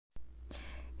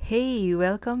Hey,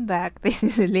 welcome back. This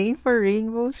is Elaine for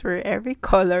Rainbows, where every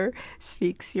color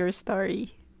speaks your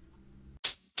story.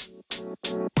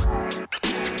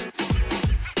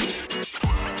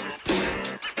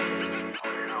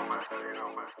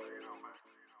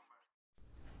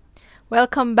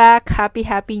 Welcome back. Happy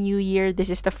New Year. This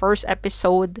is the first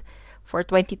episode for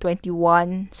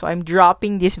 2021. So I'm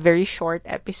dropping this very short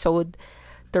episode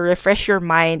to refresh your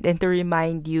mind and to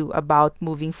remind you about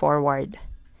moving forward.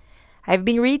 I've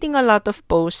been reading a lot of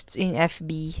posts in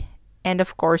FB and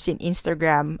of course in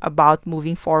Instagram about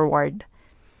moving forward.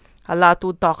 A lot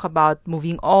would talk about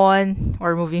moving on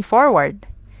or moving forward.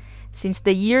 Since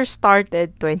the year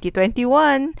started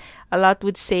 2021, a lot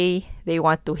would say they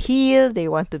want to heal, they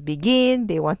want to begin,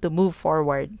 they want to move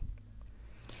forward.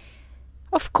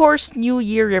 Of course, New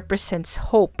Year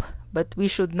represents hope, but we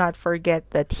should not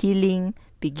forget that healing,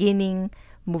 beginning,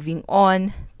 moving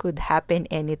on could happen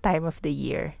any time of the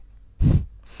year.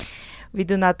 We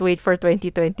do not wait for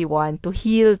 2021 to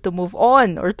heal, to move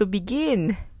on, or to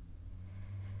begin.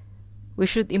 We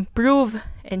should improve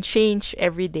and change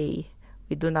every day.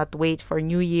 We do not wait for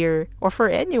New Year or for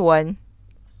anyone.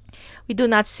 We do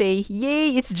not say,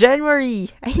 "Yay, it's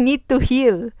January. I need to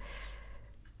heal."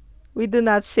 We do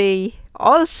not say,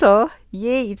 also,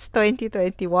 "Yay, it's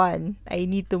 2021. I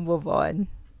need to move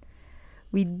on."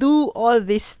 We do all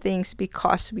these things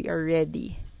because we are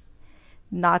ready.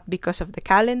 Not because of the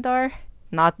calendar,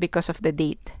 not because of the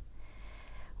date.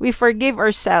 We forgive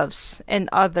ourselves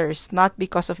and others not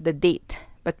because of the date,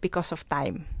 but because of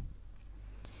time.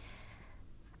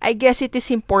 I guess it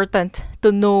is important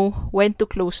to know when to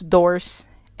close doors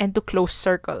and to close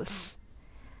circles.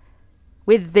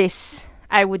 With this,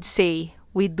 I would say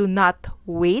we do not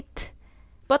wait,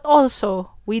 but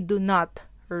also we do not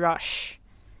rush.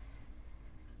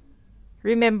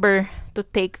 Remember to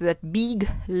take that big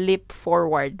leap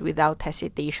forward without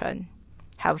hesitation.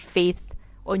 Have faith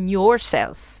on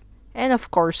yourself and, of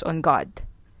course, on God.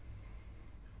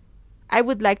 I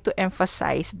would like to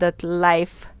emphasize that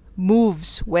life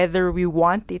moves whether we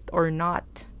want it or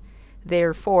not.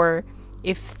 Therefore,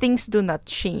 if things do not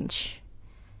change,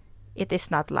 it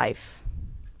is not life,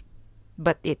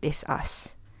 but it is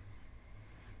us.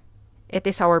 It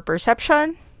is our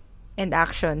perception and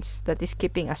actions that is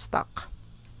keeping us stuck.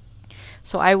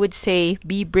 So I would say,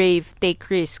 be brave, take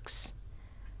risks.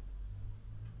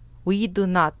 We do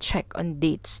not check on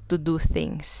dates to do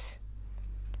things.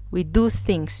 We do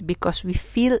things because we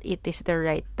feel it is the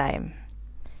right time.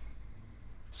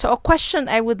 So a question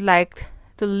I would like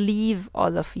to leave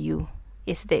all of you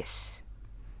is this.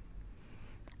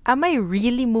 Am I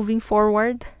really moving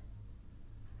forward?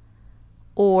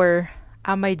 Or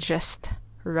am I just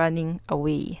running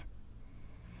away?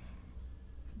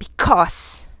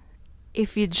 Because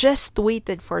if you just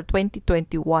waited for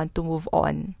 2021 to move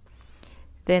on,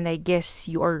 then I guess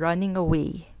you are running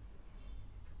away.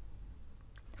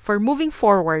 For moving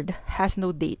forward has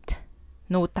no date,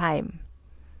 no time.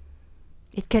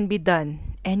 It can be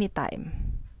done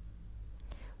anytime.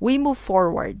 We move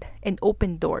forward and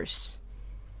open doors.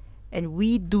 And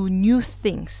we do new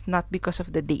things not because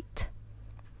of the date,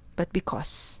 but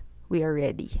because we are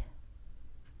ready.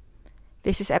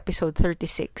 This is episode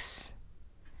 36.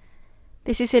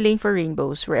 This is Elaine for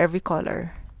Rainbows, where every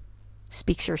color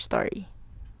speaks your story.